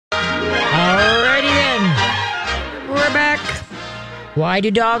Why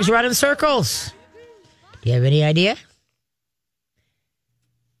do dogs run in circles? Do you have any idea?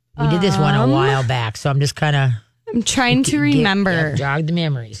 We did this one a while back, so I'm just kind of... I'm trying to remember. Jog the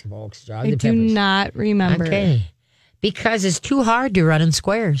memories, folks. Jog the I do not remember. Okay. Because it's too hard to run in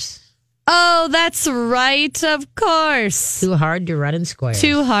squares. Oh, that's right, of course. Too hard to run in squares.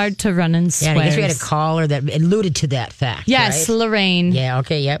 Too hard to run in squares. Yeah, I guess we had a caller that alluded to that fact. Yes, right? Lorraine. Yeah,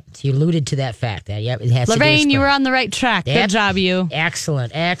 okay, yep. So you alluded to that fact. Yep, it has Lorraine, to do with you were on the right track. Yep. Good job, you.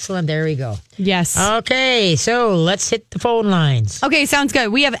 Excellent. There we go. Yes. Okay, so let's hit the phone lines. Okay, sounds good.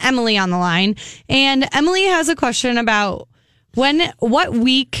 We have Emily on the line, and Emily has a question about what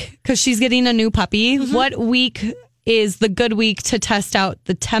week, because she's getting a new puppy, what week is the good week to test out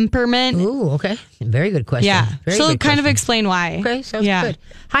the temperament? Ooh, okay. Very good question. Yeah. Very She'll good kind of question. explain why. Okay, sounds good.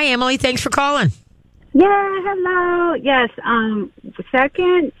 Hi, Emily. Thanks for calling. Yeah, hello. Yes,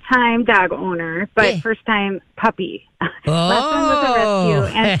 second time dog owner, but first time puppy. Last one was a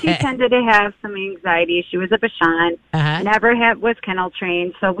rescue, and she tended to have some anxiety. She was a Bichon, was kennel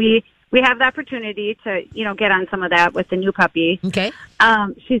trained, so we have the opportunity to, get on some of that with the new puppy. Okay.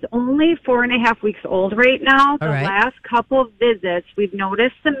 She's only 4.5 weeks old right now. The last couple of visits, we've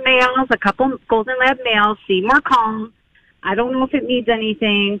noticed some males, a couple Golden Lab males, seem more calm. I don't know if it means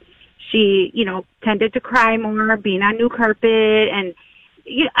anything. She, tended to cry more, being on new carpet, and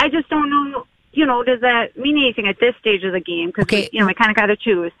I just don't know. Does that mean anything at this stage of the game? Because, I kind of got to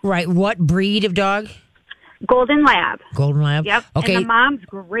choose. Right. What breed of dog? Golden Lab. Golden Lab? Yep. Okay. And the mom's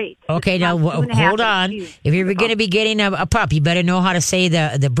great. Okay, now hold on. If you're going to be getting a pup, you better know how to say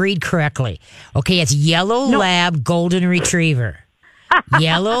the breed correctly. Okay, it's Yellow Lab Golden Retriever.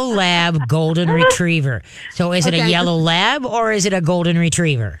 Yellow Lab Golden Retriever. So is it a Yellow Lab or is it a Golden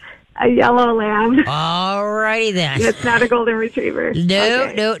Retriever? A Yellow Lab. All righty then. It's not a Golden Retriever.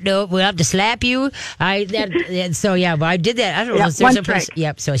 No. We'll have to slap you. But I did that. I don't know.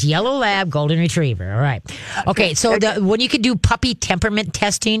 So it's Yellow Lab Golden Retriever. All right. Okay. So when you could do puppy temperament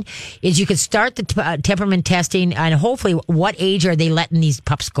testing is you could start the temperament testing, and hopefully, what age are they letting these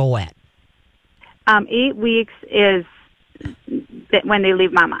pups go at? 8 weeks is when they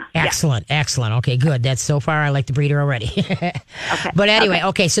leave mama. Excellent. Okay, good. That's so far I like the breeder already. Okay. But anyway,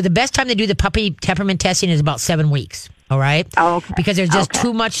 so the best time to do the puppy temperament testing is about 7 weeks. All right? Oh, okay. Because there's just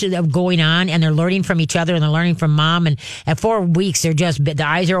too much going on, and they're learning from each other, and they're learning from mom. And at 4 weeks, they're just, the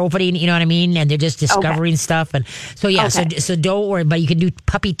eyes are opening, you know what I mean? And they're just discovering stuff. And so, so don't worry. But you can do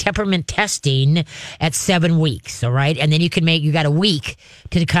puppy temperament testing at 7 weeks, all right? And then you got a week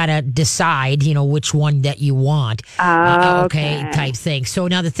to kind of decide, which one that you want. Type thing. So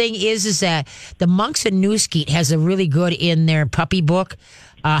now the thing is that the Monks and Newskeet has a really good in their puppy book.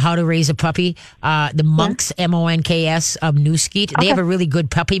 How to raise a puppy. The Monks, Monks of Newskeet. They have a really good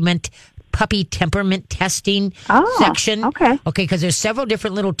puppy temperament testing section. Okay, because there's several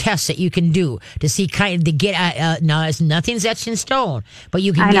different little tests that you can do to see to get. Now, nothing's etched in stone, but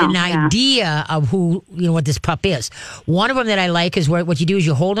you can get an idea of who what this pup is. One of them that I like is what you do is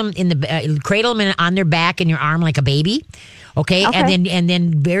you hold them cradle them on their back in your arm like a baby. Okay. And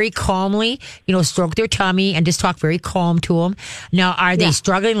then very calmly, stroke their tummy and just talk very calm to them. Now, are they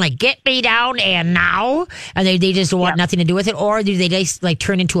struggling like get me down and now? And they just want nothing to do with it, or do they just like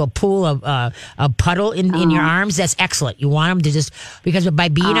turn into a pool of a puddle in your arms? That's excellent. You want them to just because by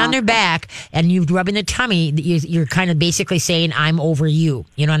being on their back and you rubbing their tummy, you're kind of basically saying I'm over you.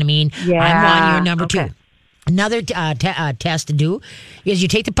 You know what I mean? Yeah. I'm on your number 2. Another test to do is you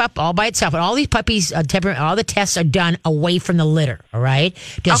take the pup all by itself. And all these puppies, all the tests are done away from the litter, all right?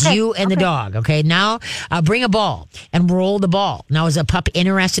 Just you and the dog, okay? Now, bring a ball and roll the ball. Now, is a pup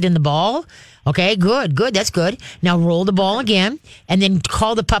interested in the ball? Okay, good. That's good. Now roll the ball again and then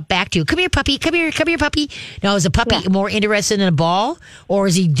call the pup back to you. Come here, puppy. Come here, puppy. Now, is the puppy more interested in a ball, or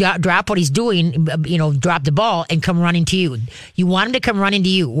is he drop what he's doing, drop the ball and come running to you? You want him to come running to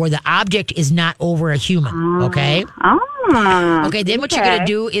you where the object is not over a human, okay? Okay, then what you're going to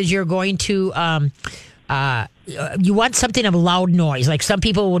do is you're going to... you want something of a loud noise. Like some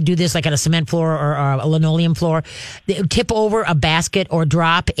people will do this like on a cement floor or a linoleum floor. They tip over a basket or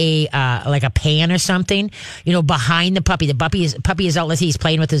drop a like a pan or something, behind the puppy. The puppy is out, let's say he's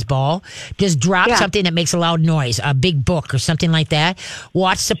playing with his ball. Just drop something that makes a loud noise, a big book or something like that.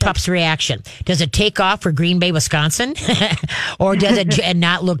 Watch the pup's reaction. Does it take off for Green Bay, Wisconsin? Or does it and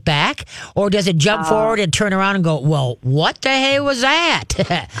not look back? Or does it jump forward and turn around and go, well, what the hell was that?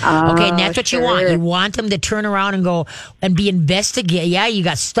 Okay, and that's what you want. You want them to turn around and go and be investigated. Yeah, you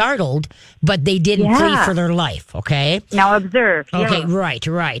got startled but they didn't flee for their life. Okay. Now observe. Okay.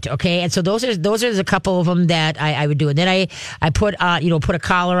 Right. Okay. And so those are a couple of them that I would do. And then I put put a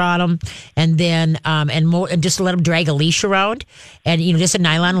collar on them, and then and just let them drag a leash around, and just a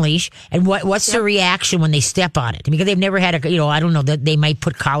nylon leash. And what's the reaction when they step on it? Because they've never had I don't know, that they might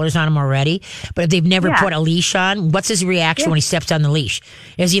put collars on them already, but if they've never put a leash on, what's his reaction when he steps on the leash?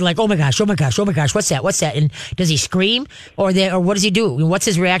 Is he like, oh my gosh, what's that? And does he scream or what does he do? What's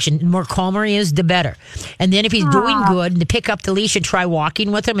his reaction? The more calmer he is, the better. And then if he's doing good, to pick up the leash and try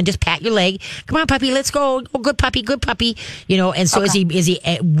walking with him and just pat your leg. Come on, puppy, let's go. Oh, good puppy. And so is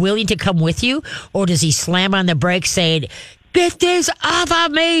he willing to come with you, or does he slam on the brakes saying, get this off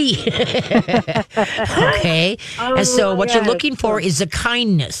of me? Okay. And so what you're looking for is the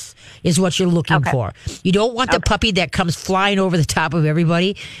kindness. Is what you're looking for. You don't want the puppy that comes flying over the top of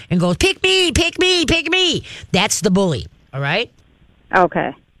everybody and goes, pick me. That's the bully. All right?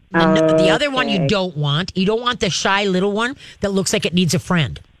 Okay. And the other one you don't want the shy little one that looks like it needs a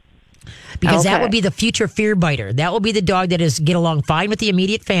friend. Because that would be the future fear biter. That will be the dog that get along fine with the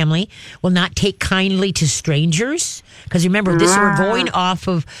immediate family, will not take kindly to strangers. Because remember, we're going off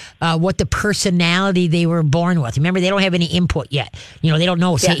of what the personality they were born with. Remember, they don't have any input yet. They don't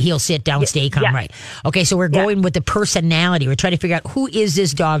know, he'll sit down, stay calm, right? Okay, so we're going with the personality. We're trying to figure out who is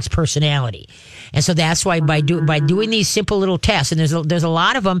this dog's personality. And so that's why by doing these simple little tests, and there's a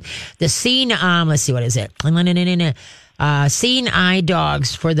lot of them, the scene, let's see, what is it? Seeing Eye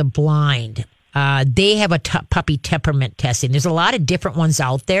Dogs for the Blind. They have a puppy temperament testing. There's a lot of different ones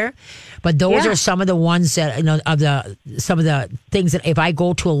out there, but those are some of the ones that some of the things that if I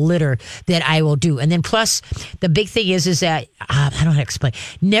go to a litter that I will do. And then plus the big thing is that I don't know how to explain.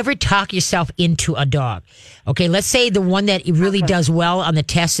 Never talk yourself into a dog. Okay, let's say the one that really does well on the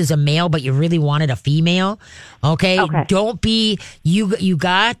test is a male, but you really wanted a female. Okay. Don't be you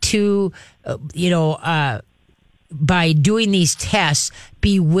got to by doing these tests,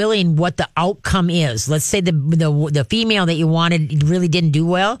 be willing what the outcome is. Let's say the female that you wanted really didn't do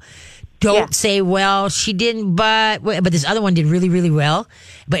well. Don't say, well, she didn't, but this other one did really, really well.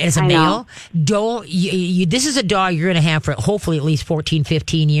 But it's a male. Don't this is a dog you're going to have for hopefully at least 14,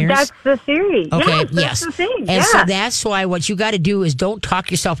 15 years. That's the theory. Okay. Yes. That's the thing. And so that's why what you got to do is don't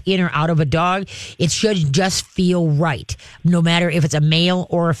talk yourself in or out of a dog. It should just feel right, no matter if it's a male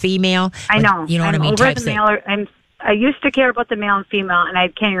or a female. I know. You know what I mean? Over the male. I used to care about the male and female, and I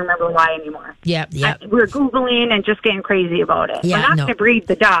can't even remember why anymore. Yeah. We're Googling and just getting crazy about it. We're not going to breed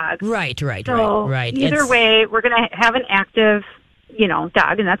the dog. Right. Either way, we're going to have an active,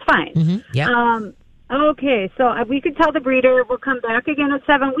 dog, and that's fine. Mm-hmm. Yeah. Okay, so we could tell the breeder we'll come back again at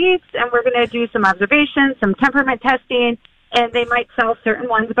 7 weeks, and we're going to do some observations, some temperament testing, and they might sell certain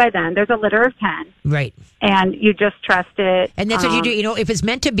ones by then. There's a litter of 10. Right. And you just trust it. And that's what you do. If it's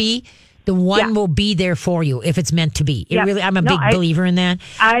meant to be, the one will be there for you if it's meant to be. I'm a big believer in that.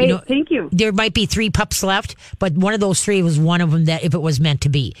 Thank you. There might be 3 pups left, but one of those 3 was one of them that if it was meant to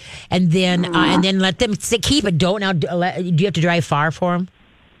be. And then let them keep it. Do you have to drive far for them?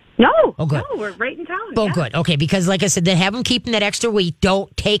 No. Oh, good. No, we're right in town. Oh, good. Okay, because like I said, then have them keeping that extra week.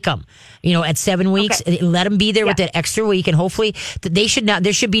 Don't take them. At 7 weeks, let them be there with that extra week, and hopefully there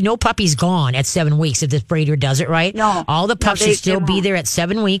should be no puppies gone at 7 weeks if this breeder does it right. No. All the pups should still be there at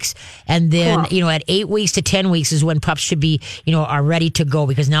 7 weeks, and then at 8 weeks to 10 weeks is when pups should be are ready to go,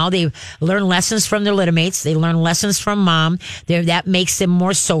 because now they've learned lessons from their litter mates. They learn lessons from mom. That makes them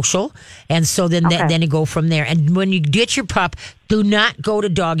more social, and so then you go from there. And when you get your pup, do not go to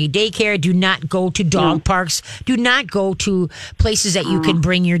doggy daycare. Do not go to dog parks. Do not go to places that you can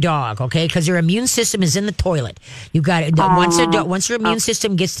bring your dog, okay? Because their immune system is in the toilet. You got it. Once their immune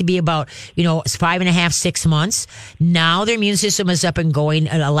system gets to be about, 5.5, 6 months, now their immune system is up and going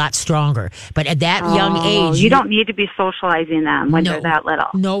a lot stronger. But at that young age, you don't need to be socializing them when they're that little.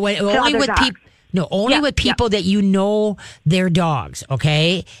 No, only with people. No, only with people that their dogs,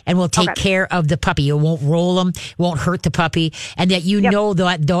 okay? And will take care of the puppy. You won't roll them, won't hurt the puppy, and that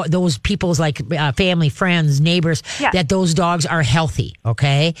that those people's like family, friends, neighbors, that those dogs are healthy,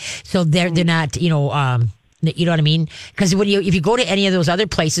 okay? So they're not, you know what I mean? Because if you go to any of those other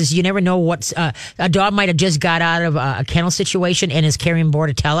places, you never know what's a dog might have just got out of a kennel situation and is carrying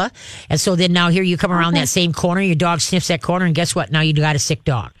Bordetella, and so then now here you come around that same corner, your dog sniffs that corner, and guess what? Now you got a sick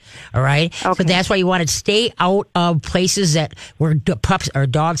dog. All right, so that's why you want to stay out of places where pups or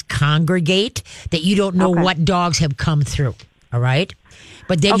dogs congregate, that you don't know what dogs have come through. All right,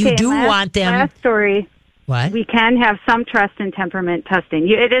 but then you do want them. Last story. What? We can have some trust in temperament testing.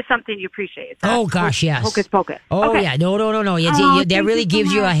 It is something you appreciate. Oh, gosh, yes. Hocus pocus. Oh, okay. yeah. No. That really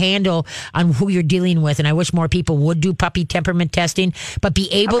gives you a handle on who you're dealing with. And I wish more people would do puppy temperament testing, but be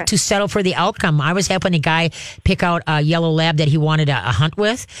able to settle for the outcome. I was helping a guy pick out a yellow lab that he wanted a hunt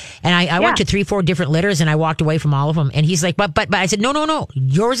with. And I went to 3-4 different litters and I walked away from all of them. And he's like, but I said, no.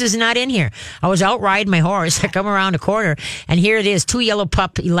 Yours is not in here. I was out riding my horse. I come around a corner and here it is, 2 yellow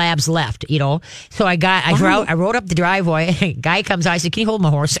pup labs left, So I rode up the driveway. Guy comes out. I said, can you hold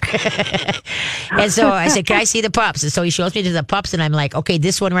my horse? And so I said, can I see the pups? And so he shows me to the pups, and I'm like, okay,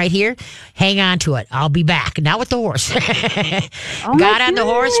 this one right here, hang on to it. I'll be back. Not with the horse. Got on the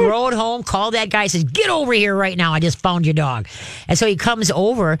horse, rode home, called that guy, says, get over here right now. I just found your dog. And so he comes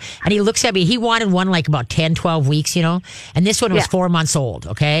over, and he looks at me. He wanted one like about 10, 12 weeks, and this one was 4 months old,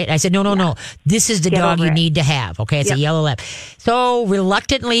 okay? And I said, no. This is the dog you need to have, okay? It's a yellow lab. So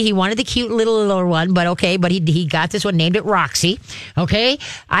reluctantly, he wanted the cute little one, but okay, but he got this one, named it Roxy. Okay,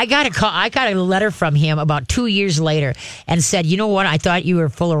 I got a letter from him about 2 years later and said, you know what? I thought you were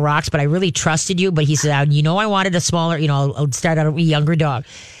full of rocks, but I really trusted you. But he said, I wanted a smaller, I'll start out a younger dog.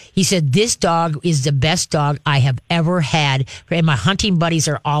 He said, this dog is the best dog I have ever had. And my hunting buddies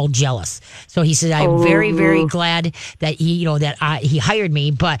are all jealous. So he said, I'm very, very glad that he hired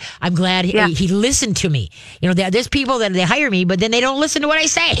me, but I'm glad he listened to me. There's people that they hire me, but then they don't listen to what I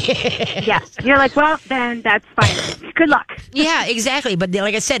say. Yes. You're like, well, then that's fine. Good luck. Yeah, exactly. But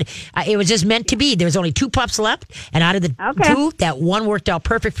like I said, it was just meant to be. There was only 2 pups left. And out of the 2, that one worked out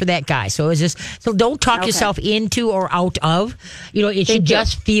perfect for that guy. So it was just, so don't talk yourself into or out of, it should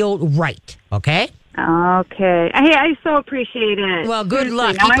just feel right. Okay. Okay. Hey, I so appreciate it. Well, good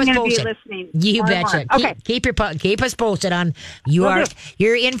luck. Now Keep I'm us going to posted. be listening. You betcha. Okay. Keep us posted on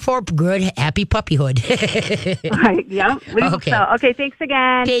you're in for good, happy puppyhood. Right. Yeah. Okay. Okay. Thanks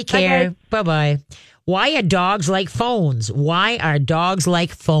again. Take care. Bye. Why are dogs like phones? Why are dogs like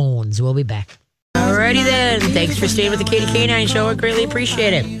phones? We'll be back. Alrighty then. Thanks for staying with the Katie K9 Show. I greatly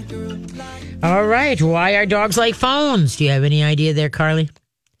appreciate it. All right. Why are dogs like phones? Do you have any idea there, Carly?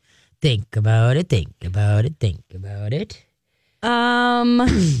 Think about it. Well,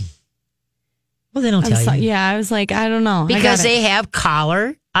 they don't tell you. Yeah, I was like, I don't know. Because they have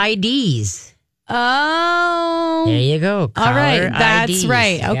collar IDs. Oh. There you go. Collar all right. That's IDs.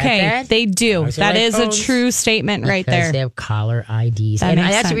 right. Okay. They do. That is a true statement right there. Because they have collar IDs. That and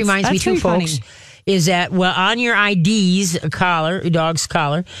makes that's sense. what reminds me too, folks. Funny. Is that, well, on your IDs, your dog's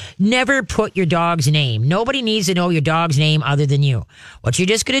collar, never put your dog's name. Nobody needs to know your dog's name other than you. What you're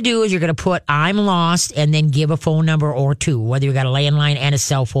just going to do is you're going to put I'm lost and then give a phone number or 2, whether you got a landline and a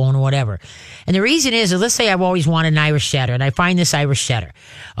cell phone or whatever. And the reason is, let's say I've always wanted an Irish setter and I find this Irish setter.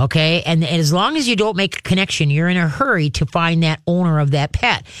 Okay. And as long as you don't make a connection, you're in a hurry to find that owner of that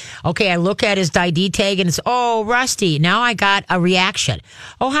pet. Okay. I look at his ID tag and it's, oh, Rusty. Now I got a reaction.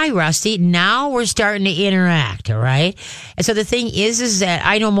 Oh, hi, Rusty. Now we're starting to interact. All right. And so the thing is that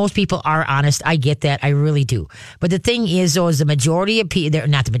I know most people are honest. I get that. I really do. But the thing is, though, is the majority of people,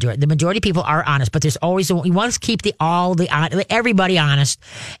 not the majority of people are honest, but there's always, you want to keep everybody honest.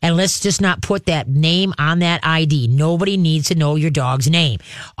 And let's just not put that name on that ID. Nobody needs to know your dog's name.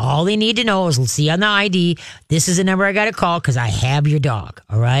 All they need to know is, let's see on the ID, this is the number I got to call because I have your dog.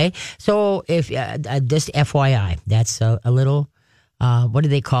 All right. So if just FYI, that's a little, what do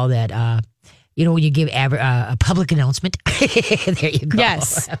they call that? When you give a public announcement. There you go.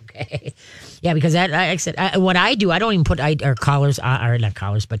 Yes. Okay. Yeah, because that, like I said, what I do, I don't even put collars on, or not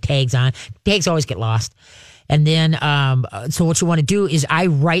collars, but tags on. Tags always get lost. And then, so what you want to do is I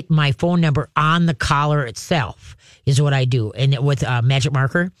write my phone number on the collar itself. Is what I do, and with a magic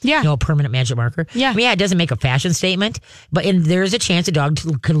marker, a permanent magic marker. Yeah, I mean, it doesn't make a fashion statement, but there's a chance a dog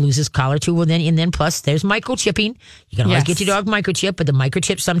could lose his collar too. Well, then plus there's microchipping. You can always get your dog microchip, but the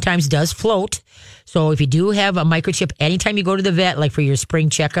microchip sometimes does float. So if you do have a microchip, anytime you go to the vet, like for your spring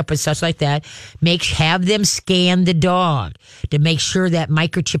checkup and such like that, have them scan the dog to make sure that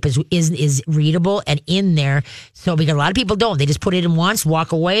microchip is readable and in there. So because a lot of people don't, they just put it in once,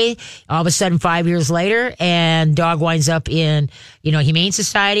 walk away. All of a sudden, 5 years later, and dog winds up in Humane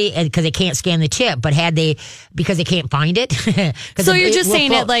Society, and because they can't scan the chip, but because they can't find it. So you're just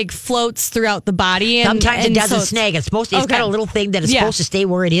saying it like floats throughout the body, and sometimes it doesn't snag. It's supposed to. It's got a little thing that is supposed to stay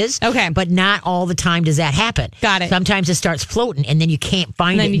where it is. Okay, but not all the time does that happen. Got it. Sometimes it starts floating, and then you can't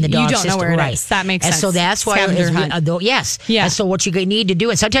find it in the dog system. You don't know where it is. That makes sense. And so that's why. Yes. Yeah. And so what you need to do,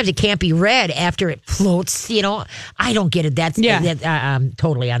 and sometimes it can't be read after it floats. I don't get it. That's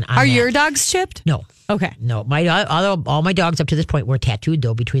totally on. Are your dogs chipped? No. Okay. No, all my dogs up to this point were tattooed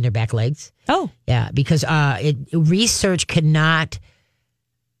though between their back legs. Oh. Yeah, because research cannot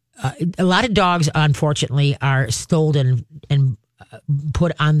a lot of dogs, unfortunately, are stolen and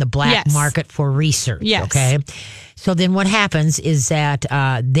put on the black market for research. Yes. Okay. So then what happens is that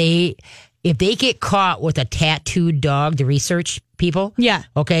if they get caught with a tattooed dog, the research people,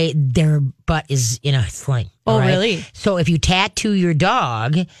 okay, their butt is in a sling. Oh, right? Really? So if you tattoo your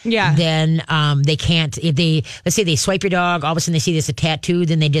dog, then they can't. If let's say they swipe your dog, all of a sudden they see this a tattoo,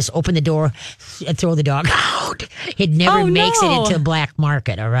 then they just open the door and throw the dog out. It never makes it into the black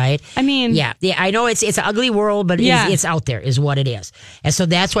market. All right. I mean, yeah. I know it's an ugly world, but it's out there, is what it is. And so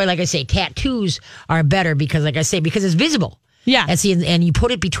that's why, like I say, tattoos are better because it's visible. Yeah. And you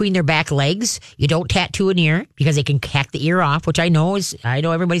put it between their back legs. You don't tattoo an ear because they can hack the ear off, which I know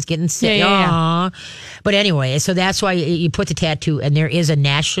everybody's getting sick. Yeah. But anyway, so that's why you put the tattoo, and there is a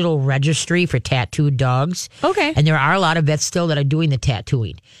national registry for tattooed dogs. Okay. And there are a lot of vets still that are doing the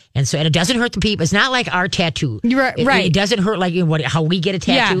tattooing. And so, and it doesn't hurt the people. It's not like our tattoo. Right. It doesn't hurt like how we get a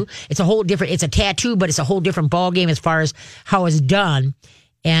tattoo. Yeah. It's a whole different, it's a tattoo, but it's a whole different ball game as far as how it's done.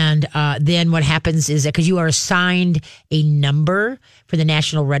 And then what happens is that because you are assigned a number for the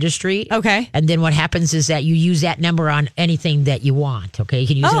National Registry. Okay. And then what happens is that you use that number on anything that you want. Okay. You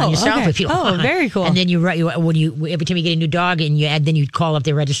can use it on yourself if you want. Oh, very cool. And then every time you get a new dog and then you call up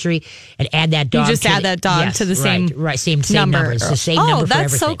the registry and add that dog. You just add that dog to the same same number. It's the same number for everything.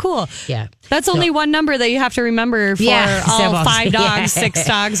 That's so cool. Yeah. That's only one number that you have to remember for all 5 dogs, 6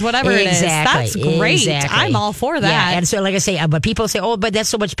 dogs, whatever it is. That's great. Exactly. I'm all for that. Yeah. And so, like I say, but people say, oh, but that's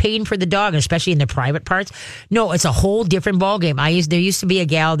so much pain for the dog, especially in the private parts. No, it's a whole different ballgame. There used to be a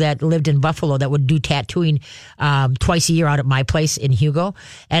gal that lived in Buffalo that would do tattooing twice a year out at my place in Hugo,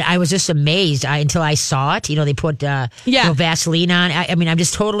 and I was just amazed until I saw it. They put Vaseline on. I mean, I'm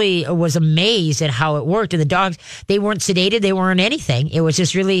just totally was amazed at how it worked. And the dogs, they weren't sedated, they weren't anything. It was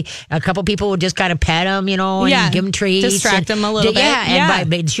just really a couple people would just kind of pet them, and give them treats, distract them a little bit.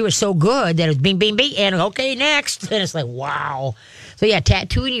 And she was so good that it was bing, bing, bing, and okay, next, and it's like wow. So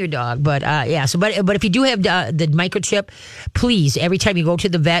tattooing your dog, but but if you do have the microchip, please, every time you go to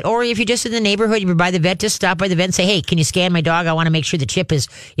the vet, or if you're just in the neighborhood, you're by the vet, just stop by the vet and say, hey, can you scan my dog? I want to make sure the chip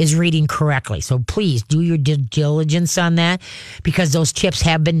is reading correctly. So please do your due diligence on that, because those chips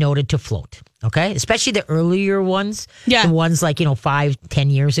have been noted to float. Okay, especially the earlier ones. Yeah, the ones like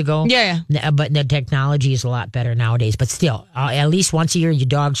 5-10 years ago. Yeah. But the technology is a lot better nowadays. But still, at least once a year, your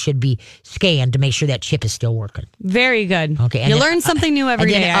dog should be scanned to make sure that chip is still working. Very good. Okay, you learn something new every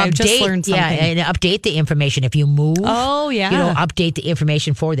day. I just learned something. Yeah, and update the information if you move. Oh yeah, update the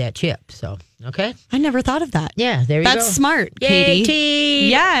information for that chip. So. Okay. I never thought of that. Yeah, there you go. That's smart, Katie. Yay,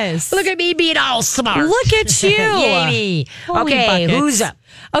 yes. Look at me being all smart. Look at you. Yay me. Okay, buckets. who's up?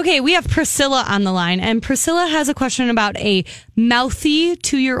 Okay, we have Priscilla on the line, and Priscilla has a question about a mouthy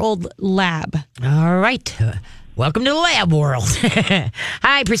 2-year-old lab. All right. Welcome to the lab world.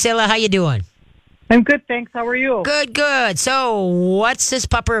 Hi, Priscilla. How you doing? I'm good, thanks. How are you? Good. So what's this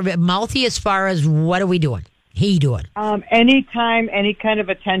pupper mouthy as far as what are we doing? He doing? Anytime, any kind of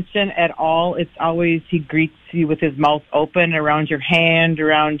attention at all, it's always he greets you with his mouth open around your hand,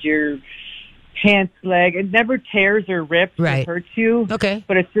 around your pants leg. It never tears or rips or hurts you. Okay.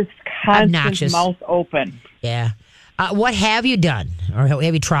 But it's just constant obnoxious. Mouth open. Yeah. What have you done? Or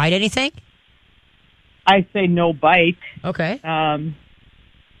have you tried anything? I say no bite. Okay.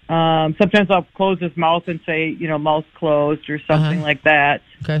 Sometimes I'll close his mouth and say, mouth closed or something like that.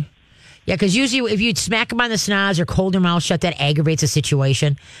 Okay. Yeah, because usually if you smack him on the snoz or hold your mouth shut, that aggravates the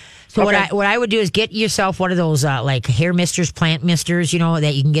situation. So what I would do is get yourself one of those like hair misters, plant misters,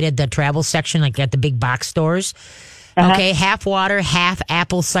 that you can get at the travel section, like at the big box stores. Okay, half water, half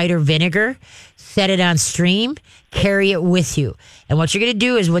apple cider vinegar. Set it on stream. Carry it with you. And what you're going to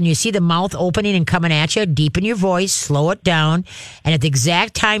do is when you see the mouth opening and coming at you, deepen your voice, slow it down, and at the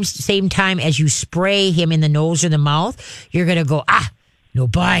exact same time as you spray him in the nose or the mouth, you're going to go, no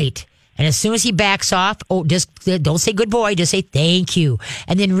bite. And as soon as he backs off, just don't say good boy, just say thank you.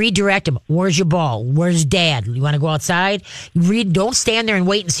 And then redirect him. Where's your ball? Where's dad? You want to go outside? Don't stand there and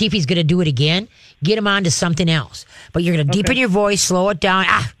wait and see if he's going to do it again. Get him on to something else. But you're going to deepen your voice, slow it down.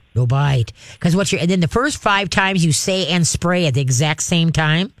 No bite. And then the first 5 times you say and spray at the exact same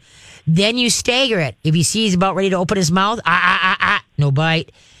time, then you stagger it. If you see he's about ready to open his mouth, no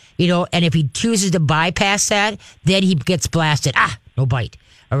bite. And if he chooses to bypass that, then he gets blasted. No bite.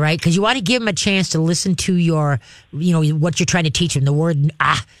 All right, because you want to give him a chance to listen to what you're trying to teach him. The word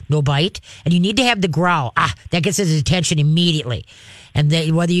no bite, and you need to have the growl that gets his attention immediately. And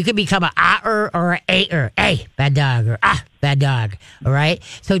whether you can become a or a hey, bad dog, or bad dog. All right,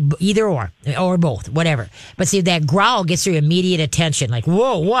 so either or both, whatever. But see, that growl gets your immediate attention. Like,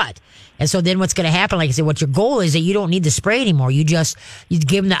 whoa, what? And so then what's going to happen? Like I said, what your goal is that you don't need the spray anymore. You give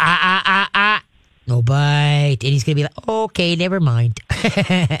him the no bite, and he's going to be like, okay, never mind.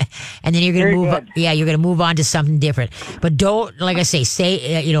 And then you're going to move on. Yeah, you're going to move on to something different. But don't, like I say,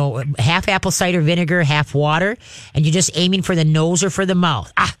 half apple cider vinegar, half water, and you're just aiming for the nose or for the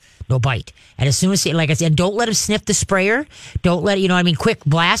mouth. No bite. And as soon as, like I said, don't let him sniff the sprayer. Don't let, quick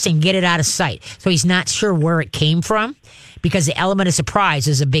blast and get it out of sight. So he's not sure where it came from, because the element of surprise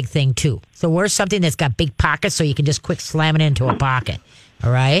is a big thing too. So wear something that's got big pockets so you can just quick slam it into a pocket.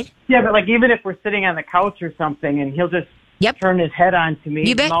 All right? Yeah, but like even if we're sitting on the couch or something and he'll just turn his head on to me.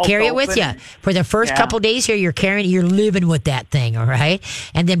 You bet. Carry it with you. For the first couple days here, you're living with that thing, all right?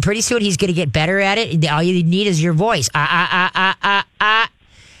 And then pretty soon he's going to get better at it. All you need is your voice.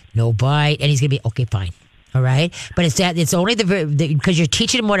 No bite. And he's going to be, okay, fine. All right? But it's only because you're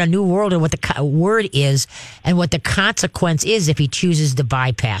teaching him what a new world and what the word is and what the consequence is if he chooses to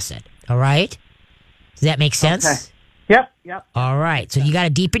bypass it. All right? Does that make sense? Okay. Yep. All right. So you got to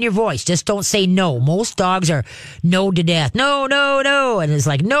deepen your voice. Just don't say no. Most dogs are no to death. No. And it's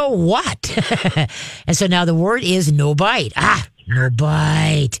like, no what? And so now the word is no bite. No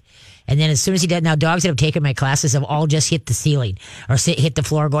bite. And then as soon as he does, now dogs that have taken my classes have all just hit the ceiling or hit the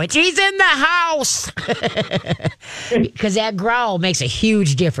floor going, she's in the house. Because that growl makes a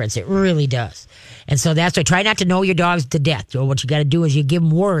huge difference. It really does. And so that's why try not to know your dogs to death. So what you got to do is you give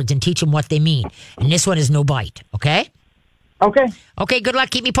them words and teach them what they mean. And this one is no bite. Okay? Okay, good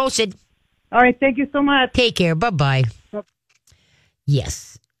luck. Keep me posted. All right. Thank you so much. Take care. Bye-bye.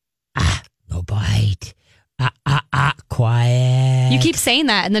 Yes. No bite. Quiet. You keep saying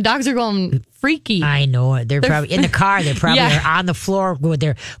that, and the dogs are going freaky. I know it. They're probably in the car. They're probably on the floor with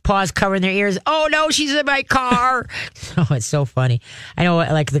their paws covering their ears. Oh, no, she's in my car. Oh, it's so funny. I know,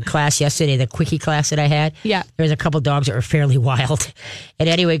 like the class yesterday, the quickie class that I had. Yeah. There was a couple dogs that were fairly wild. And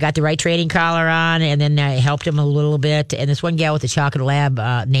anyway, got the right training collar on, and then I helped him a little bit. And this one gal with the chocolate lab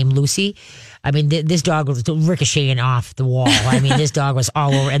named Lucy, I mean, this dog was ricocheting off the wall. I mean, this dog was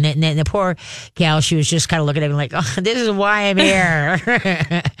all over. And then the poor gal, she was just kind of looking at me like, oh, this is why I'm here.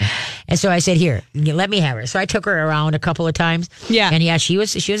 And so I said, here, let me have her. So I took her around a couple of times. Yeah. And she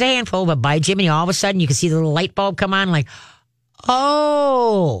was a handful, but by Jiminy, all of a sudden you could see the little light bulb come on like,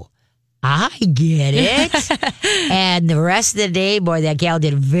 oh, I get it. And the rest of the day, boy, that gal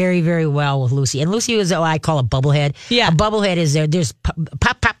did very, very well with Lucy. And Lucy was what I call a bubblehead. Yeah. A bubblehead is there's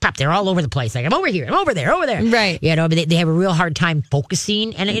pop, pop, pop. They're all over the place. Like, I'm over here, I'm over there, over there. Right. But they have a real hard time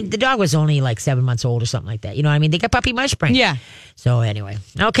focusing. And the dog was only like 7 months old or something like that. You know what I mean? They got puppy mush brain. Yeah. So anyway.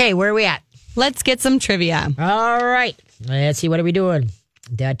 Okay, where are we at? Let's get some trivia. All right. Let's see. What are we doing?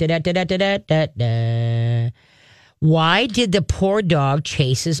 Why did the poor dog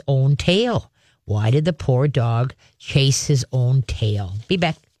chase his own tail? Why did the poor dog chase his own tail? Be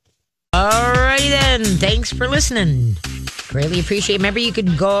back. All righty then. Thanks for listening. Greatly appreciate it. Remember, you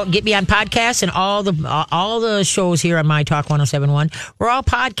could go get me on podcasts and all the shows here on My Talk 1071. We're all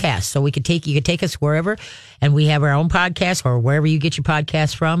podcasts, so you could take us wherever, and we have our own podcast or wherever you get your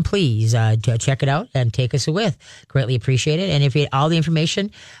podcasts from. Please check it out and take us with. Greatly appreciate it. And if you all the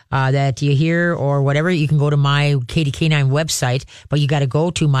information that you hear or whatever, you can go to my Katie K9 website, but you got to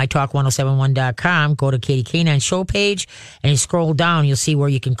go to mytalk1071.com, go to Katie K9 show page, and you scroll down. You'll see where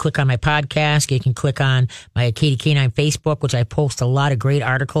you can click on my podcast. You can click on my Katie K9 Facebook, which I post a lot of great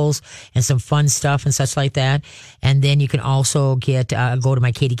articles and some fun stuff and such like that. And then you can also go to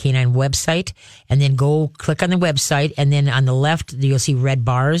my Katie K9 website and then go click on the website. And then on the left, you'll see red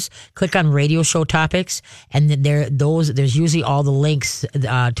bars. Click on radio show topics. And then there's usually all the links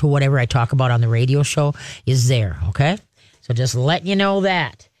to whatever I talk about on the radio show is there. Okay. So just letting you know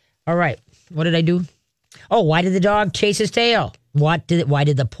that. All right. What did I do? Oh, why did the dog chase his tail? Why did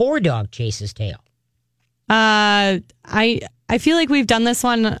the poor dog chase his tail? I feel like we've done this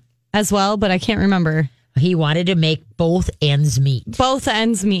one as well, but I can't remember. He wanted to make both ends meet. Both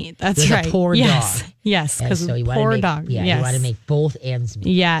ends meet. That's with right. A poor dog. Yes, because so poor dog. Yeah, yes. He wanted to make both ends meet.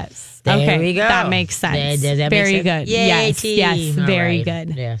 Yes. There we go. That makes sense. Does that very make sense? good. Yay, yes. team. Yes. All Very right.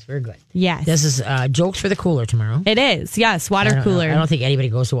 good. Yes, very good. Yes. This is jokes for the cooler tomorrow. It is. Yes. Water cooler. I don't think anybody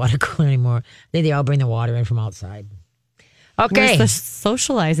goes to water cooler anymore. I think they all bring the water in from outside. Okay. Where's the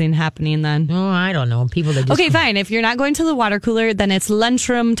socializing happening then? Oh, I don't know. People that just... Okay, fine. If you're not going to the water cooler, then it's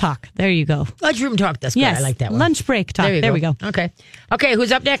lunchroom talk. There you go. Lunchroom talk. That's good. Yes. I like that one. Lunch break talk. There we go. Okay. Okay,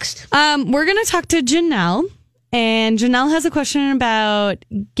 who's up next? We're going to talk to Janelle. And Janelle has a question about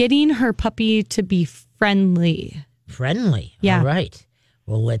getting her puppy to be friendly. Friendly? Yeah. All right.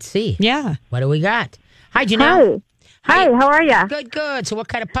 Well, let's see. Yeah. What do we got? Hi, Janelle. Hi, how are you? Good, good. So what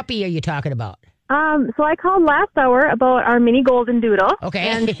kind of puppy are you talking about? So I called last hour about our mini golden doodle. Okay.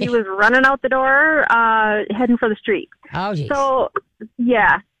 And she was running out the door, heading for the street. Oh, geez. So,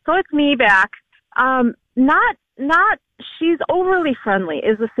 yeah. So it's me back. Not, she's overly friendly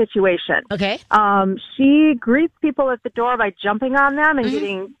is the situation. Okay. She greets people at the door by jumping on them and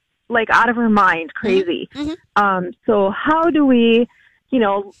getting, like, out of her mind, crazy. So how do we,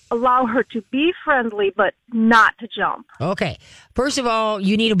 allow her to be friendly, but not to jump? Okay. First of all,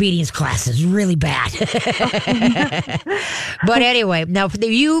 you need obedience classes really bad. But anyway, now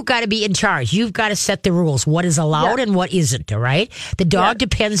you got to be in charge. You've got to set the rules. What is allowed and what isn't, all right? The dog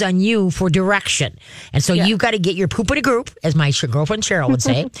depends on you for direction. And so you've got to get your poop in a group, as my girlfriend Cheryl would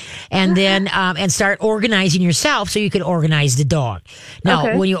say, and then and start organizing yourself so you can organize the dog.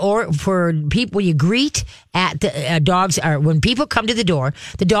 Now, when you greet at the dogs, or when people come to the door,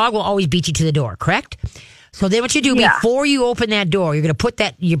 the dog will always beat you to the door, correct? So then what you do before you open that door, you're going to put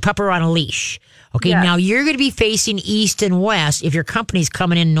your pupper on a leash. Okay, now you're going to be facing east and west if your company's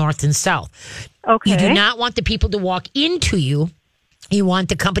coming in north and south. Okay. You do not want the people to walk into you. You want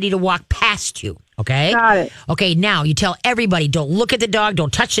the company to walk past you. Okay? Got it. Okay, now you tell everybody, don't look at the dog,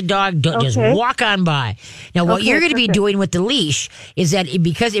 don't touch the dog, just walk on by. Now, what you're going to be doing with the leash is that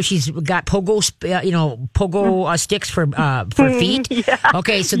because if she's got pogo sticks for feet,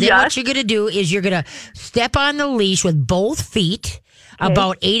 okay, so then what you're going to do is you're going to step on the leash with both feet,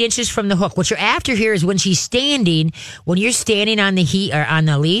 about 8 inches from the hook. What you're after here is when you're standing on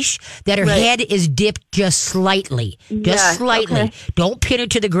the leash, that her head is dipped just slightly. Just slightly. Okay. Don't pin her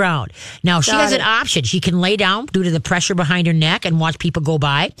to the ground. Now, she has an option. She can lay down due to the pressure behind her neck and watch people go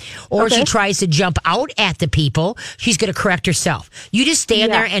by. Or if she tries to jump out at the people, she's going to correct herself. You just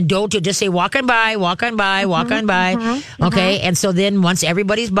stand there and don't just say, walk on by, walk on by, walk on by. Okay? And so then once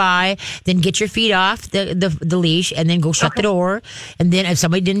everybody's by, then get your feet off the leash and then go shut the door. And then if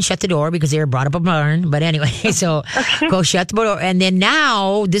somebody didn't shut the door because they were brought up a barn, but anyway, so go shut the door. And then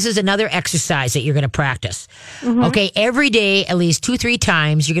now this is another exercise that you're going to practice. Okay, every day, at least 2-3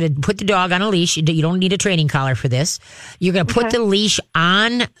 times, you're going to put the dog on a leash. You don't need a training collar for this. You're going to put the leash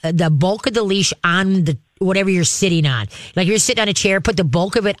on, the bulk of the leash on whatever you're sitting on. Like you're sitting on a chair, put the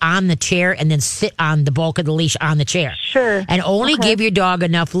bulk of it on the chair and then sit on the bulk of the leash on the chair. Sure. And only give your dog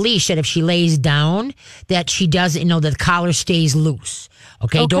enough leash that if she lays down, that she doesn't, the collar stays loose.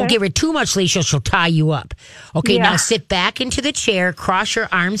 Okay, don't give her too much leash or she'll tie you up. Okay, now sit back into the chair, cross your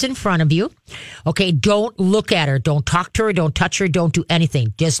arms in front of you. Okay, don't look at her, don't talk to her, don't touch her, don't do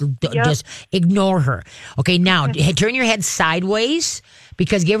anything. Just ignore her. Okay, now turn your head sideways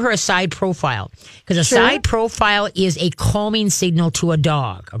because give her a side profile. Because a side profile is a calming signal to a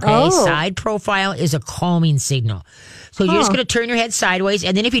dog. Okay, side profile is a calming signal. So you're just going to turn your head sideways,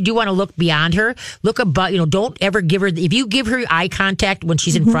 and then if you do want to look beyond her, look above. Don't ever give her. If you give her eye contact when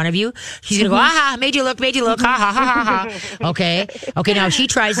she's in front of you, she's going to go, "Ah, made you look, ha ha ha ha." Okay. Now if she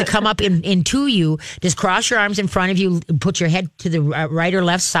tries to come up into you, just cross your arms in front of you, put your head to the right or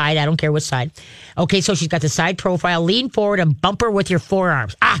left side. I don't care which side. Okay, so she's got the side profile. Lean forward and bump her with your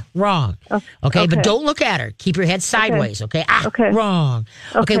forearms. Wrong. Okay, but don't look at her. Keep your head sideways. Okay. Wrong.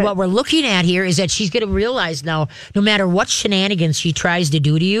 Okay, what we're looking at here is that she's going to realize now, no matter what shenanigans she tries to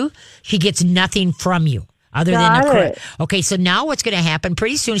do to you, she gets nothing from you other than okay, so now what's going to happen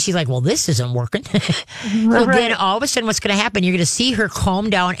pretty soon, she's like, well, this isn't working. So then all of a sudden what's going to happen, you're going to see her calm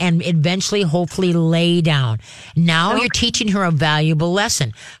down and eventually hopefully lay down. Now you're teaching her a valuable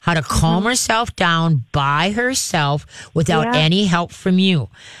lesson, how to calm herself down by herself without any help from you.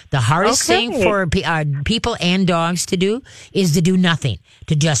 The hardest thing for people and dogs to do is to do nothing,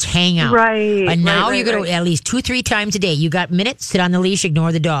 to just hang out. And now you're going to at least 2-3 times a day. You got minutes, sit on the leash,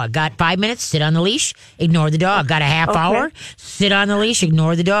 ignore the dog. Got 5 minutes, sit on the leash, ignore the dog. Got a half hour, sit on the leash,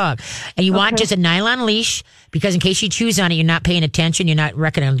 ignore the dog. And you want just a nylon leash because in case she chews on it, you're not paying attention. You're not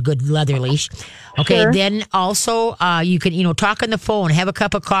reckoning a good leather leash. Okay. Then also, you can, talk on the phone, have a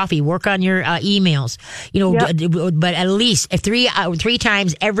cup of coffee, work on your emails, but at least if 3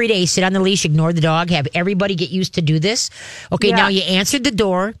 times every day, sit on the leash, ignore the dog, have everybody get used to do this. Okay. Now you answered the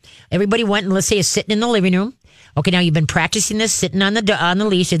door. Everybody went and let's say is sitting in the living room. Okay, now you've been practicing this sitting on the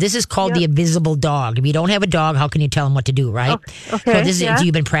leash. So this is called the invisible dog. If you don't have a dog, how can you tell them what to do, right? Okay. So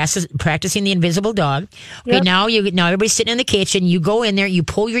you've been practicing the invisible dog. Okay, now everybody's sitting in the kitchen. You go in there, you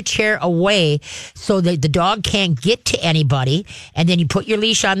pull your chair away so that the dog can't get to anybody, and then you put your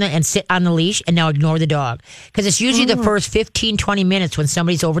leash on and sit on the leash, and now ignore the dog. Because it's usually the first 15, 20 minutes when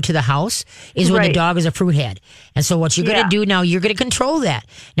somebody's over to the house is when the dog is a fruit head. And so what you're going to do now, you're going to control that.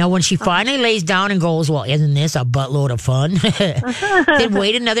 Now, when she finally lays down and goes, well, isn't this a buttload of fun? Then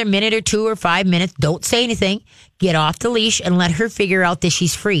wait another minute or 2 or 5 minutes. Don't say anything. Get off the leash and let her figure out that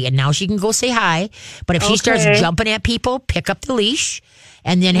she's free. And now she can go say hi. But if she starts jumping at people, pick up the leash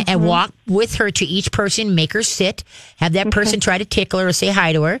and then and walk with her to each person, make her sit, have that person try to tickle her or say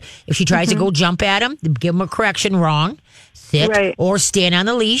hi to her. If she tries to go jump at him, give him a correction, wrong. Sit or stand on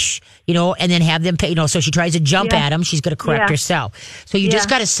the leash, and then have them pay, so she tries to jump at him, she's going to correct herself. So you just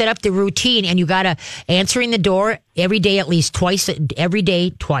got to set up the routine, and you got to answering the door every day, at least twice. So every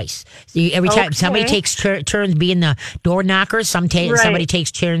time somebody takes turns being the door knocker, somebody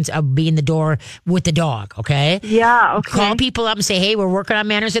takes turns of being the door with the dog. Okay. Yeah. Okay. Call people up and say, hey, we're working on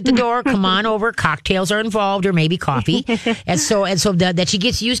manners at the door. Come on over. Cocktails are involved, or maybe coffee. and so that she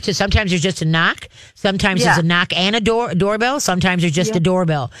gets used to. Sometimes there's just a knock. Sometimes there's a knock and a doorbell. Sometimes there's just a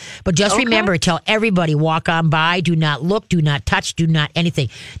doorbell. But just remember, tell everybody, walk on by. Do not look. Do not touch. Do not anything.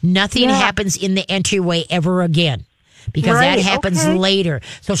 Nothing happens in the entryway ever again. Because that happens later,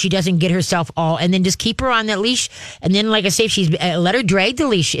 so she doesn't get herself all. And then just keep her on that leash. And then, like I say, if she's let her drag the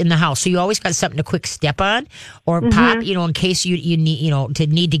leash in the house. So you always got something to quick step on or pop, in case you need, to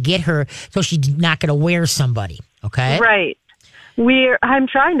need to get her, so she's not going to wear somebody. Okay, right. I'm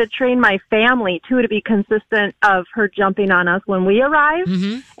trying to train my family too to be consistent of her jumping on us when we arrive,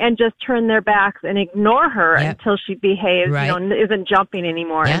 and just turn their backs and ignore her until she behaves, isn't jumping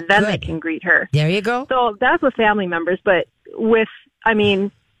anymore, and then they can greet her. There you go. So that's with family members, but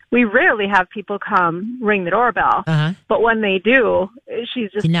we rarely have people come ring the doorbell, but when they do, she's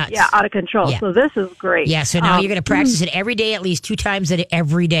just out of control. Yeah. So this is great. Yeah, so now you're going to practice it every day, at least 2 times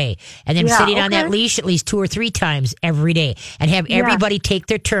every day. And then sitting on that leash at least 2 or 3 times every day. And have everybody take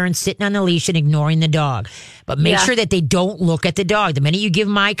their turn sitting on the leash and ignoring the dog. But make sure that they don't look at the dog. The minute you give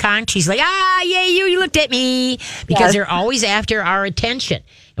them eye contact, she's like, you looked at me. Because they're always after our attention.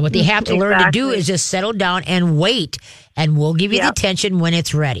 And what they have to learn to do is just settle down and wait. And we'll give you the attention when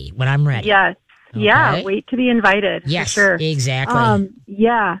it's ready, when I'm ready. Yes. Okay. Yeah, wait to be invited. Yes, for sure. Exactly. I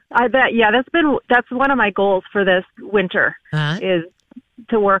bet. Yeah, that's one of my goals for this winter is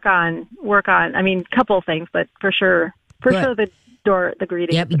to work on. A couple of things, but for sure the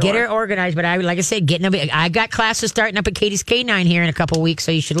greeting. Yep, get her organized. But like I said, I got classes starting up at Katie's K9 here in a couple of weeks,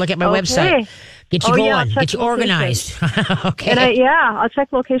 so you should look at my website. Get you going. Get you organized. Okay. And I'll check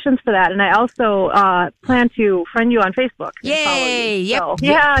locations for that. And I also plan to friend you on Facebook. Yay! Yep. So,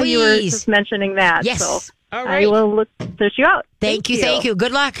 please. You were just mentioning that. Yes. So all right. I will search you out. Thank you.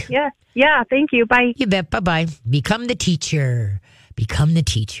 Good luck. Yeah. Thank you. Bye. You bet. Bye-bye. Become the teacher. Become the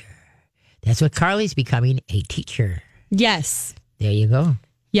teacher. That's what Carly's becoming, a teacher. Yes. There you go.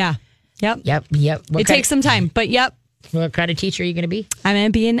 Yeah. Yep. It takes some time, but yep. What kind of teacher are you going to be? I'm going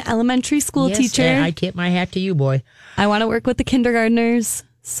to be an elementary school teacher. I tip my hat to you, boy. I want to work with the kindergartners.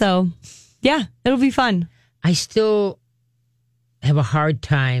 So, yeah, it'll be fun. I still have a hard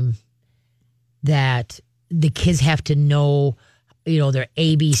time that the kids have to know, their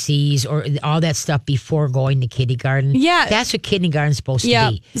ABCs or all that stuff before going to kindergarten. Yeah. That's what kindergarten's supposed to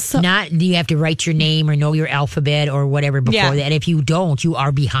be. So, not you have to write your name or know your alphabet or whatever before that. And if you don't, you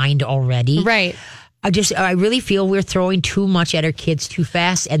are behind already. Right. I really feel we're throwing too much at our kids too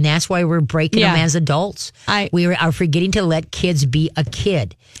fast, and that's why we're breaking them as adults. We are forgetting to let kids be a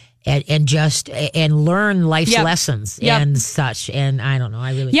kid and learn life's lessons and such. And I don't know.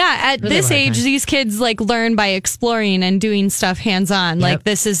 At this age, these kids learn by exploring and doing stuff hands on. Like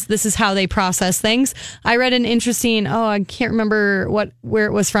this is how they process things. I read an interesting. I can't remember where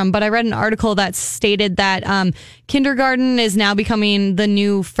it was from, but I read an article that stated that kindergarten is now becoming the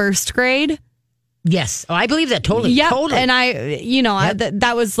new first grade. Yes. I believe that totally. Yep. Totally. And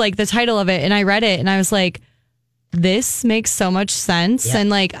that was the title of it. And I read it and I was like, this makes so much sense. Yep.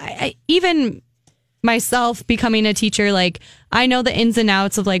 And I even myself becoming a teacher, I know the ins and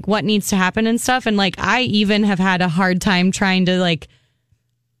outs of what needs to happen and stuff. And I even have had a hard time trying to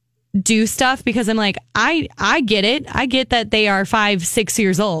do stuff because I'm I get it. I get that they are 5-6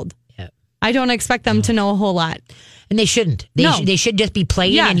 years old. Yep. I don't expect them to know a whole lot. And they shouldn't. They should just be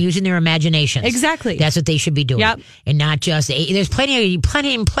playing and using their imaginations. Exactly. That's what they should be doing. Yep. And not just, there's plenty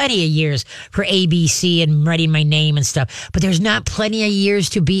of years for ABC and writing my name and stuff. But there's not plenty of years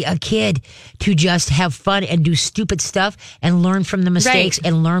to be a kid, to just have fun and do stupid stuff and learn from the mistakes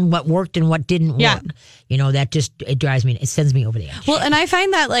and learn what worked and what didn't work. That just, it sends me over the edge. Well, and I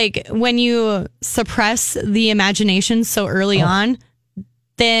find that like when you suppress the imagination so early on,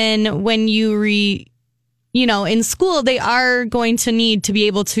 then when you in school, they are going to need to be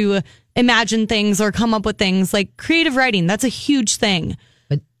able to imagine things or come up with things like creative writing. That's a huge thing.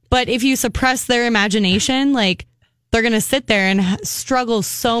 But if you suppress their imagination, like they're going to sit there and struggle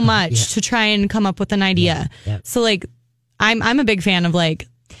so much to try and come up with an idea. So like, I'm a big fan of like,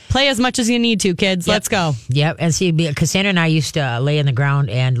 play as much as you need to, kids. Let's go. Yep. And see, Cassandra and I used to lay in the ground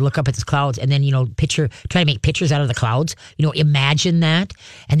and look up at the clouds and then, try to make pictures out of the clouds, imagine that.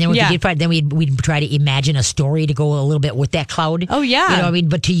 And then when we did find, then we'd try to imagine a story to go a little bit with that cloud. Oh, yeah.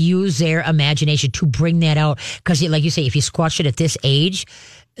 But to use their imagination to bring that out. Because like you say, if you squash it at this age,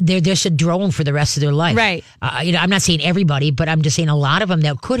 they're just a drone for the rest of their life. Right. I'm not saying everybody, but I'm just saying a lot of them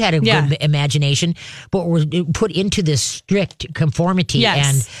that could have a good imagination, but were put into this strict conformity.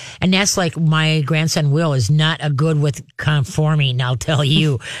 Yes. And that's like my grandson Will is not a good with conforming, I'll tell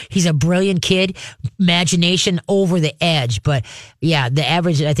you. He's a brilliant kid, imagination over the edge. But yeah, the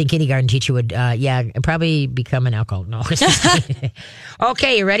average, I think, kindergarten teacher would, probably become an alcoholic. No.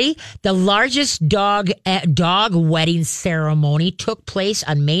 Okay, you ready? The largest dog wedding ceremony took place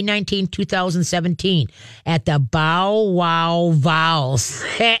on May 19, 2017 at the Bow Wow Vows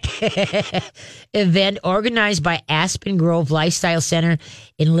event organized by Aspen Grove Lifestyle Center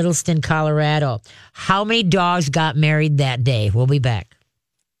in Littleton, Colorado. How many dogs got married that day? We'll be back.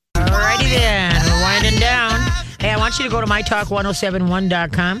 All righty then. We're winding down. Hey, I want you to go to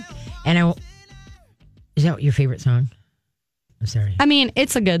mytalk1071.com. And is that your favorite song? I'm sorry. I mean,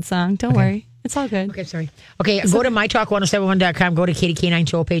 it's a good song. Don't worry. It's all good. Okay, sorry. Okay, go to mytalk1071.com, go to Katie K9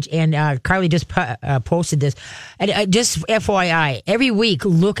 show page, and Carly just posted this. And just FYI, every week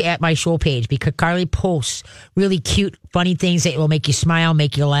look at my show page because Carly posts really cute, funny things that will make you smile,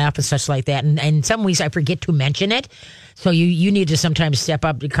 make you laugh, and such like that. And some weeks I forget to mention it. So you need to sometimes step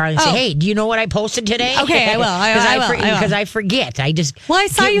up to Carly and say, hey, do you know what I posted today? Okay, I will. Because I forget. I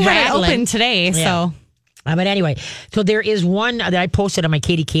saw you had it open today, so... But anyway, so there is one that I posted on my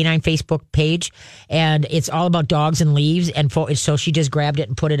Katie K9 Facebook page, and it's all about dogs and leaves. And so she just grabbed it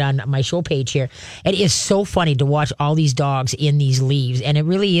and put it on my show page here. It is so funny to watch all these dogs in these leaves, and it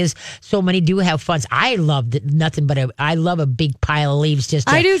really is. So many do have fun. I love nothing but I love a big pile of leaves.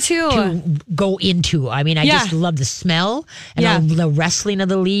 I do too. To go into. I mean, I just love the smell and the rustling of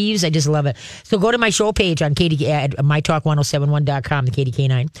the leaves. I just love it. So go to my show page on Katie at mytalk1071.com, the Katie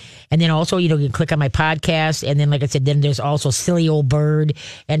K9, and then also you can click on my podcast. And then, like I said, then there's also Silly Old Bird.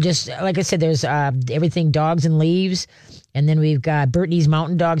 And just, like I said, there's everything dogs and leaves. And then we've got Brittany's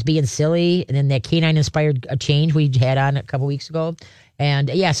Mountain Dogs being silly. And then that canine inspired change we had on a couple weeks ago. And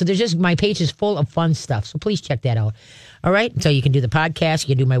so there's just, my page is full of fun stuff. So please check that out. All right. So you can do the podcast,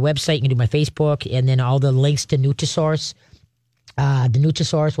 you can do my website, you can do my Facebook, and then all the links to Nutrisource. The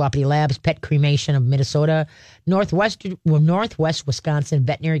Nutrisource, Wapiti Labs, Pet Cremation of Minnesota, Northwest Wisconsin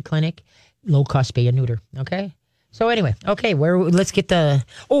Veterinary Clinic, low cost spay and neuter. Okay. So anyway, let's get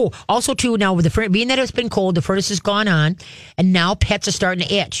also too, now with being that it's been cold, the furnace has gone on and now pets are starting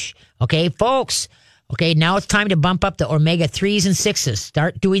to itch. Okay, folks. Okay, now it's time to bump up the omega-3s and 6s.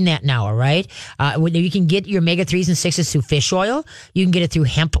 Start doing that now, all right? You can get your omega-3s and 6s through fish oil. You can get it through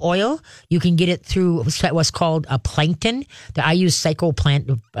hemp oil. You can get it through what's called a plankton. I use it's called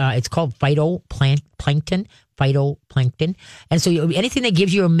phytoplankton. And so anything that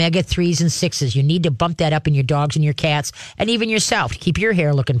gives you omega-3s and 6s, you need to bump that up in your dogs and your cats and even yourself to keep your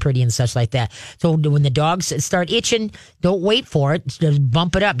hair looking pretty and such like that. So when the dogs start itching, don't wait for it. Just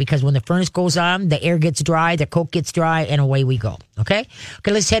bump it up because when the furnace goes on, the air gets dry, the coke gets dry, and away we go. Okay,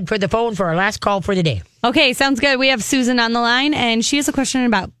 let's head for the phone for our last call for the day. Okay, sounds good. We have Susan on the line, and she has a question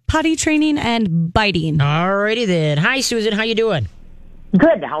about potty training and biting. All righty then. Hi, Susan. How you doing?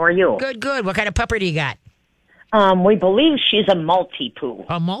 Good. How are you? Good. What kind of pupper do you got? We believe she's a Maltipoo.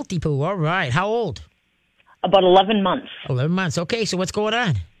 A Maltipoo, all right. How old? About 11 months. 11 months. Okay, so what's going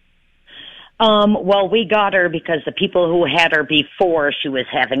on? Well, we got her because the people who had her before, she was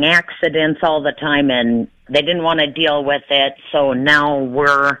having accidents all the time, and they didn't want to deal with it. So now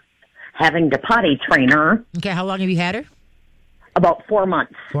we're having to potty train her. Okay, how long have you had her? About 4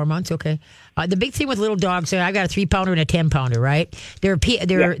 months. 4 months, okay. The big thing with little dogs, I got a 3-pounder and a 10-pounder, right? Their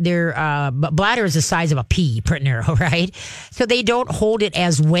bladder is the size of a pea, pretty narrow, right? So they don't hold it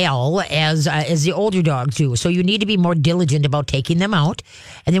as well as the older dogs do. So you need to be more diligent about taking them out.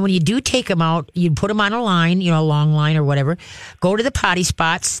 And then when you do take them out, you put them on a line, a long line or whatever. Go to the potty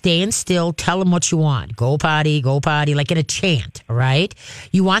spot, stand still, tell them what you want. Go potty, like in a chant, all right?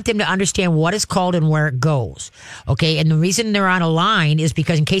 You want them to understand what it's called and where it goes, okay? And the reason they're on a line is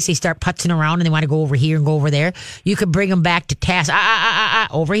because in case they start putzing around and they want to go over here and go over there, you could bring them back to task.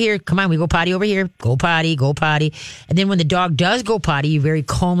 Over here. Come on, we go potty over here. Go potty. And then when the dog does go potty, you very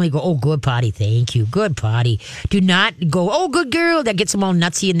calmly go, oh, good potty. Thank you. Good potty. Do not go, oh, good girl. That gets them all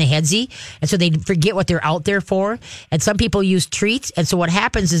nutsy in the headsy. And so they forget what they're out there for. And some people use treats. And so what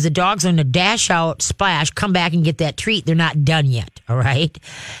happens is the dog's going to dash out, splash, come back and get that treat. They're not done yet. All right.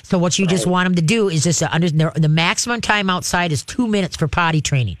 So what you just want them to do is just the maximum time outside is 2 minutes for potty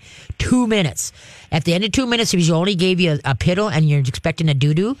training. 2 minutes. At the end of 2 minutes, if you only gave you a piddle and you're expecting a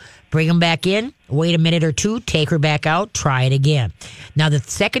doo-doo, bring them back in, wait a minute or two, take her back out, try it again. Now, the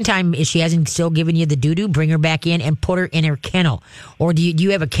second time, if she hasn't still given you the doo-doo, bring her back in and put her in her kennel. Or do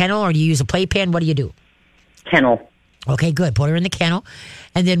you have a kennel or do you use a playpen? What do you do? Kennel. Okay, good. Put her in the kennel,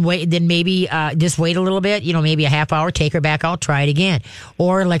 and then maybe just wait a little bit. Maybe a half hour. Take her back out. Try it again.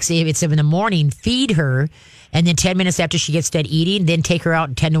 Or like say if it's in the morning, feed her, and then 10 minutes after she gets done eating, then take her out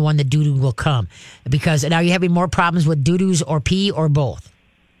and 10 to 1 the doo doo will come. Because now you're having more problems with doo doos or pee or both.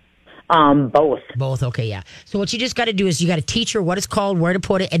 Both. Both, okay, yeah. So what you just got to do is you got to teach her what it's called, where to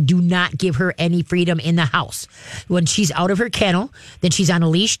put it, and do not give her any freedom in the house. When she's out of her kennel, then she's on a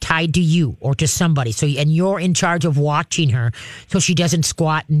leash tied to you or to somebody. And you're in charge of watching her so she doesn't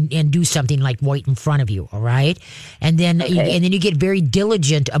squat and do something like right in front of you, all right? And then you get very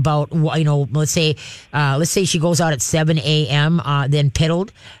diligent about, let's say she goes out at 7 a.m., then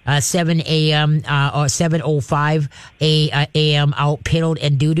piddled, 7 a.m. Or 7:05 a.m. out piddled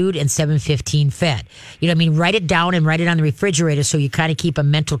and doo-dooed, and 7:15 fed. You know what I mean? Write it down and write it on the refrigerator so you kind of keep a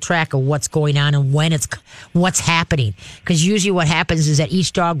mental track of what's going on and what's happening. Because usually what happens is that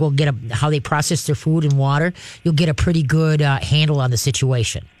each dog will get how they process their food and water. You'll get a pretty good handle on the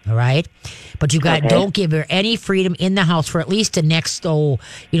situation. All right. But don't give her any freedom in the house for at least the next, 2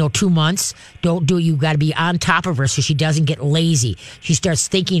 months. You got to be on top of her so she doesn't get lazy. She starts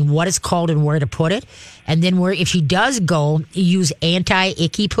thinking what it's called and where to put it. And then if she does go, use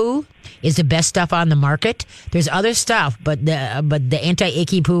anti-icky poo is the best stuff on the market. There's other stuff, but the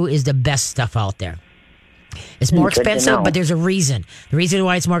anti-icky poo is the best stuff out there. It's more expensive, but there's a reason. The reason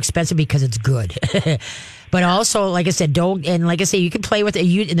why it's more expensive because it's good. But also, like I said, you can play with it.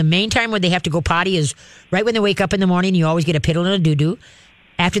 In the main time when they have to go potty is right when they wake up in the morning. You always get a piddle and a doo-doo.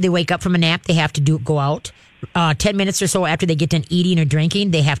 After they wake up from a nap, they have to go out. 10 minutes or so after they get done eating or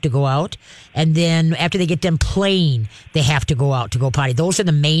drinking, they have to go out. And then after they get done playing, they have to go out to go potty. Those are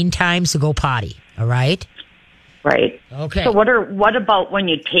the main times to go potty. All right? Right. Okay. So what about when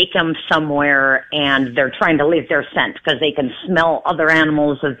you take them somewhere and they're trying to leave their scent because they can smell other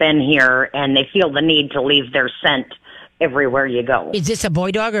animals have been here and they feel the need to leave their scent everywhere you go? Is this a boy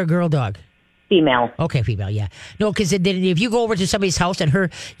dog or a girl dog? Female. Okay, female, yeah. No, because if you go over to somebody's house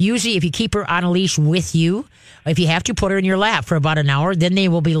and usually if you keep her on a leash with you, if you have to put her in your lap for about an hour, then they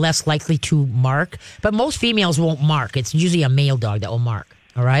will be less likely to mark. But most females won't mark. It's usually a male dog that will mark.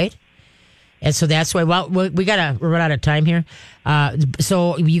 All right? And so that's why, we got to run out of time here.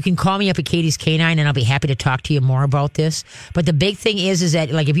 So you can call me up at Katie's Canine and I'll be happy to talk to you more about this. But the big thing is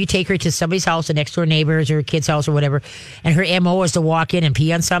that like if you take her to somebody's house, a next door neighbor's or a kid's house or whatever, and her MO is to walk in and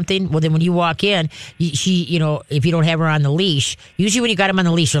pee on something, well then when you walk in, if you don't have her on the leash, usually when you got them on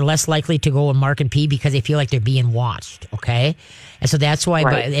the leash, they're less likely to go and mark and pee because they feel like they're being watched. Okay. And so that's why,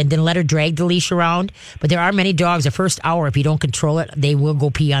 and then let her drag the leash around. But there are many dogs, the first hour, if you don't control it, they will go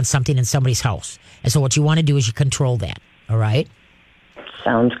pee on something in somebody's house. And so what you want to do is you control that. All right?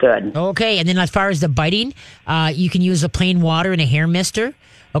 Sounds good. Okay. And then as far as the biting, you can use a plain water and a hair mister.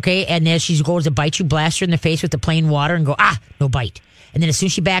 Okay. And as she goes to bite you, blast her in the face with the plain water and go, no bite. And then as soon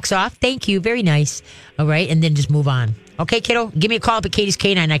as she backs off, thank you, very nice. All right. And then just move on. Okay, kiddo? Give me a call up at Katie's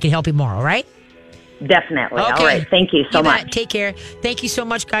Canine and I can help you more. All right? Definitely. Okay. All right. Thank you so much. Take care. Thank you so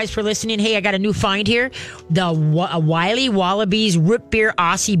much, guys, for listening. Hey, I got a new find here. The Wiley Wallabies Root Beer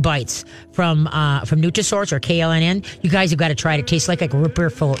Aussie Bites from Nutrisource or KLNN. You guys have got to try it. It tastes like a root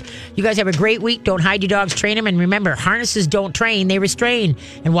beer float. You guys have a great week. Don't hide your dogs. Train them. And remember, harnesses don't train. They restrain.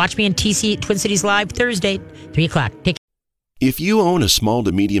 And watch me on Twin Cities Live Thursday, 3 o'clock. Take care. If you own a small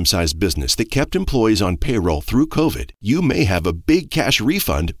to medium-sized business that kept employees on payroll through COVID, you may have a big cash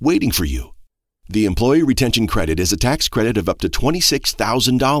refund waiting for you. The Employee Retention Credit is a tax credit of up to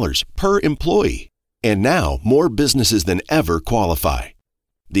 $26,000 per employee. And now, more businesses than ever qualify.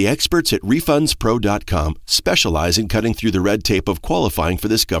 The experts at RefundsPro.com specialize in cutting through the red tape of qualifying for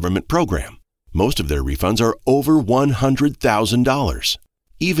this government program. Most of their refunds are over $100,000.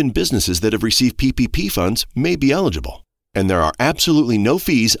 Even businesses that have received PPP funds may be eligible. And there are absolutely no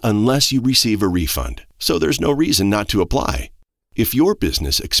fees unless you receive a refund. So there's no reason not to apply. If your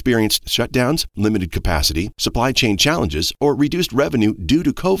business experienced shutdowns, limited capacity, supply chain challenges, or reduced revenue due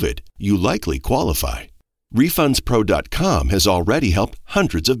to COVID, you likely qualify. RefundsPro.com has already helped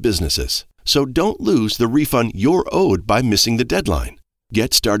hundreds of businesses. So don't lose the refund you're owed by missing the deadline.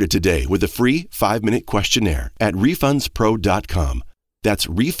 Get started today with a free 5-minute questionnaire at RefundsPro.com. That's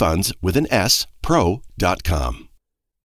refunds with an S, pro.com.